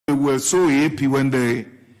were so happy when the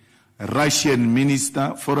Russian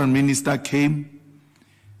minister, foreign minister came.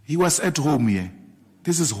 He was at home here.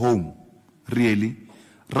 This is home, really.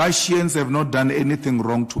 Russians have not done anything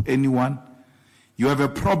wrong to anyone. You have a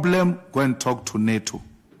problem, go and talk to NATO.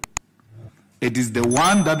 It is the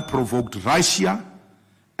one that provoked Russia,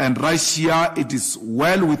 and Russia, it is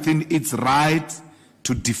well within its right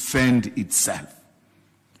to defend itself.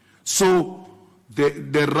 So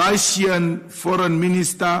the Russian foreign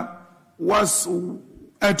minister was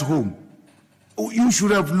at home. You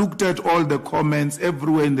should have looked at all the comments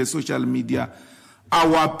everywhere in the social media.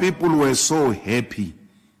 Our people were so happy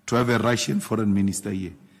to have a Russian foreign minister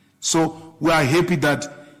here. So we are happy that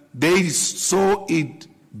they saw it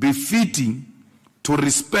befitting to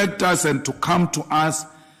respect us and to come to us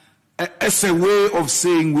as a way of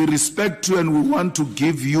saying we respect you and we want to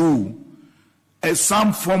give you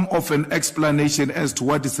some form of an explanation as to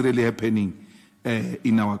what is really happening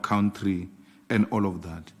in our country and all of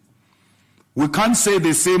that. We can't say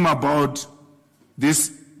the same about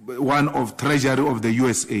this one of Treasury of the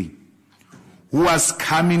USA, who was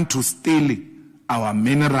coming to steal our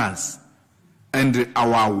minerals and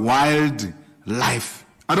our wild life.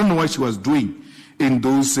 I don't know what she was doing in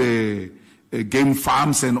those game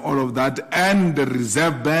farms and all of that, and the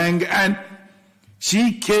Reserve Bank, and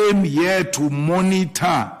she came here to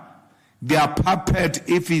monitor their puppet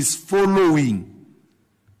if he's following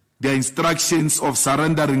the instructions of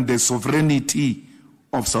surrendering the sovereignty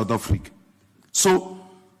of South Africa. So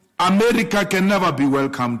America can never be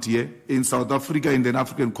welcomed here in South Africa, in the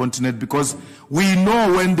African continent, because we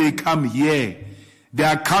know when they come here, they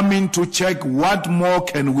are coming to check what more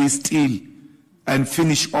can we steal and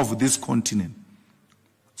finish off this continent.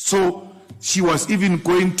 So she was even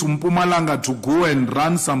going to Mpumalanga to go and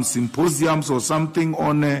run some symposiums or something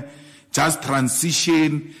on just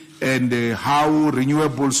transition and how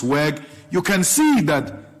renewables work. You can see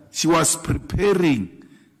that she was preparing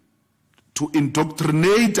to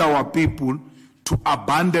indoctrinate our people to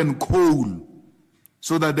abandon coal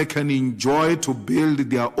so that they can enjoy to build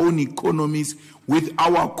their own economies with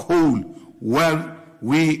our coal while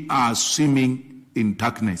we are swimming in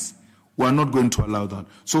darkness. We are not going to allow that.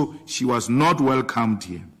 So she was not welcomed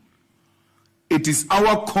here. It is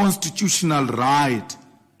our constitutional right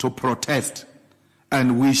to protest,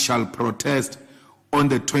 and we shall protest on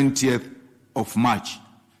the 20th of March.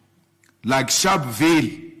 Like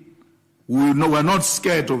Sharpeville, we're not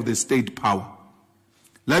scared of the state power.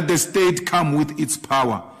 Let the state come with its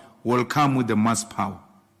power, will come with the mass power.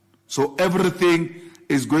 So everything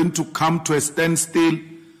is going to come to a standstill.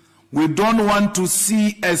 We don't want to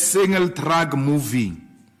see a single truck moving.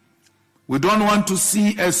 We don't want to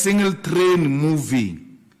see a single train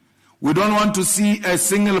moving. We don't want to see a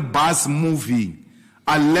single bus moving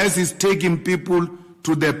unless it's taking people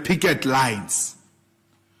to the picket lines.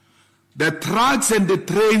 The trucks and the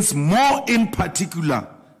trains, more in particular,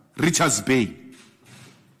 Richards Bay.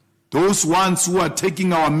 Those ones who are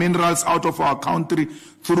taking our minerals out of our country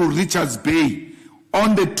through Richards Bay.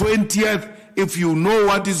 On the 20th, if you know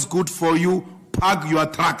what is good for you, park your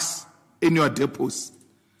trucks in your depots.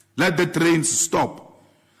 Let the trains stop.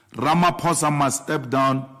 Ramaphosa must step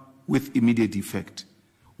down with immediate effect.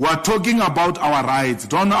 We are talking about our rights.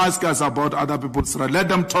 Don't ask us about other people's rights. Let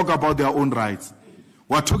them talk about their own rights.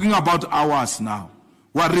 We are talking about ours now.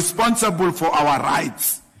 We are responsible for our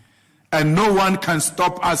rights. And no one can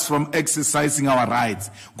stop us from exercising our rights.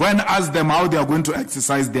 Go and ask them how they are going to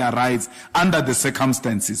exercise their rights under the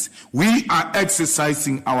circumstances. We are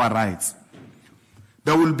exercising our rights.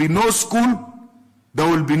 There will be no school. There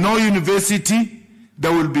will be no university.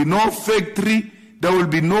 There will be no factory. There will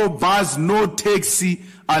be no bus, no taxi,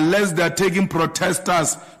 unless they are taking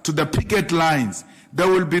protesters to the picket lines. There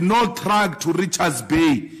will be no truck to Richards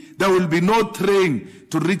Bay. There will be no train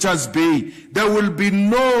to Richards Bay. There will be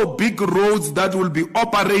no big roads that will be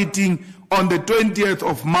operating on the 20th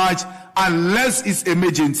of March unless it's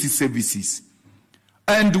emergency services.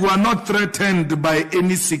 And we are not threatened by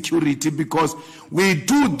any security because we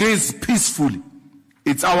do this peacefully.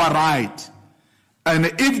 It's our right. And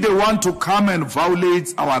if they want to come and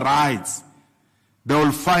violate our rights, they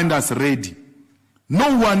will find us ready.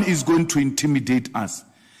 No one is going to intimidate us.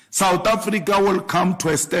 South Africa will come to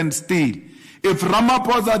a standstill. If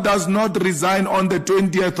Ramaphosa does not resign on the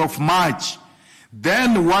 20th of March,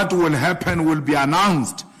 then what will happen will be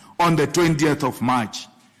announced on the 20th of March.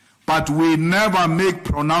 But we never make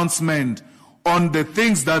pronouncement on the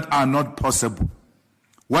things that are not possible.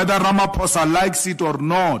 Whether Ramaphosa likes it or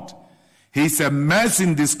not, he's a mess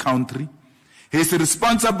in this country. He's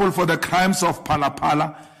responsible for the crimes of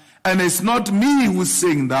Palapala, And it's not me who's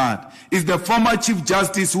saying that. It's the former Chief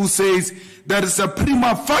Justice who says there is a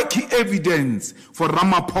prima facie evidence for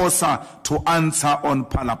Ramaphosa to answer on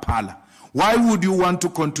Phala. Why would you want to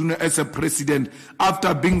continue as a president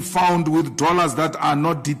after being found with dollars that are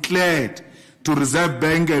not declared to Reserve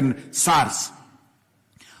Bank and SARS?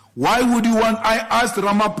 Why would you want? I asked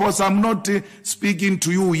Ramaphosa, I'm not speaking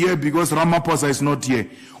to you here because Ramaphosa is not here.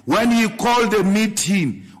 When he called a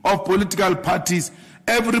meeting of political parties,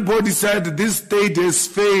 everybody said this state has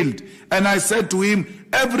failed. And I said to him,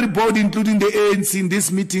 everybody, including the ANC in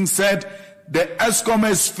this meeting, said the ESCOM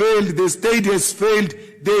has failed, the state has failed.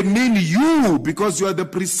 They mean you, because you are the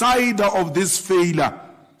presider of this failure.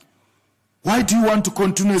 Why do you want to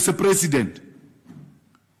continue as a president?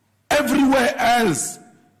 Everywhere else,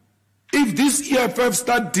 if this EFF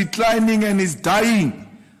starts declining and is dying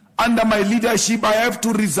under my leadership, I have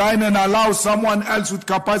to resign and allow someone else with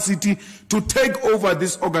capacity to take over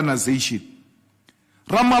this organization.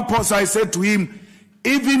 Ramaphosa, I said to him,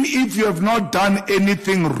 even if you have not done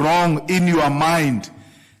anything wrong in your mind,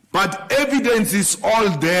 but evidence is all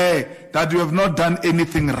there that you have not done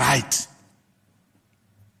anything right.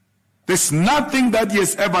 There's nothing that he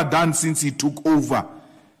has ever done since he took over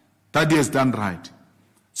that he has done right.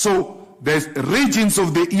 So the regions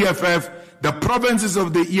of the EFF, the provinces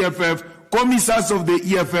of the EFF, commissars of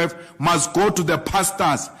the EFF must go to the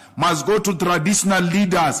pastors, must go to traditional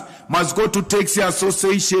leaders, must go to taxi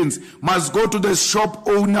associations, must go to the shop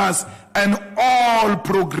owners and all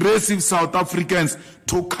progressive South Africans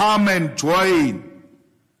to come and join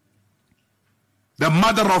the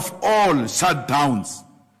mother of all shutdowns.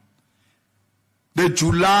 The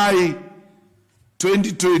July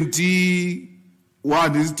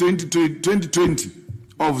 2021 is 2020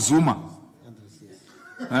 of Zuma.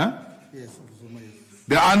 Huh? Yes, of Zuma, yes.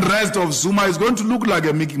 The unrest of Zuma is going to look like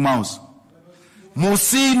a Mickey Mouse.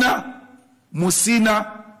 Musina,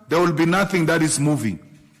 there will be nothing that is moving.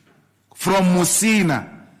 From Musina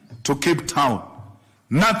to Cape Town,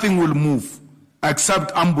 nothing will move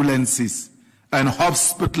except ambulances and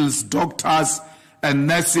hospitals, doctors and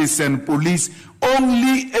nurses and police.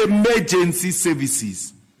 Only emergency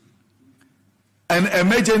services. And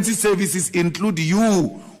emergency services include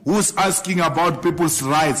you, who's asking about people's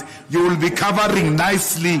rights. You will be covering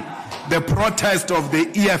nicely the protest of the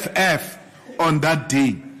EFF on that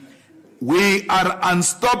day. We are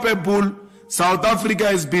unstoppable. South Africa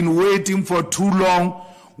has been waiting for too long.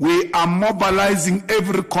 We are mobilizing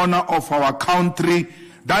every corner of our country.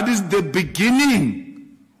 That is the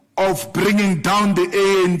beginning of bringing down the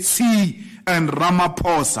ANC and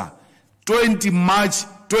Ramaphosa. 20 March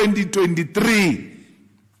 2023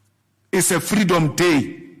 is a freedom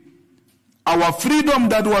day. Our freedom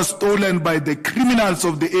that was stolen by the criminals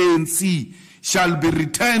of the ANC shall be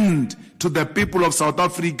returned to the people of South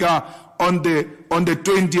Africa on the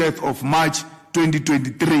 20th of March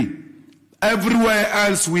 2023. Everywhere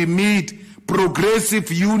else we meet,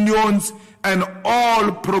 progressive unions and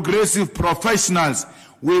all progressive professionals,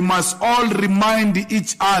 we must all remind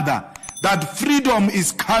each other that freedom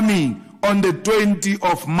is coming on the 20th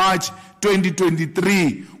of March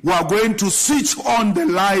 2023. We are going to switch on the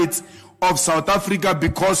lights of South Africa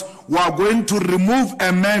because we are going to remove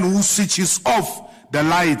a man who switches off the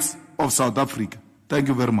lights of South Africa. Thank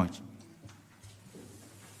you very much.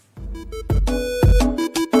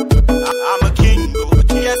 I'm a king,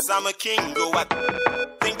 yes, I'm a king,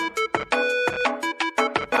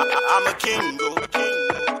 I'm a king,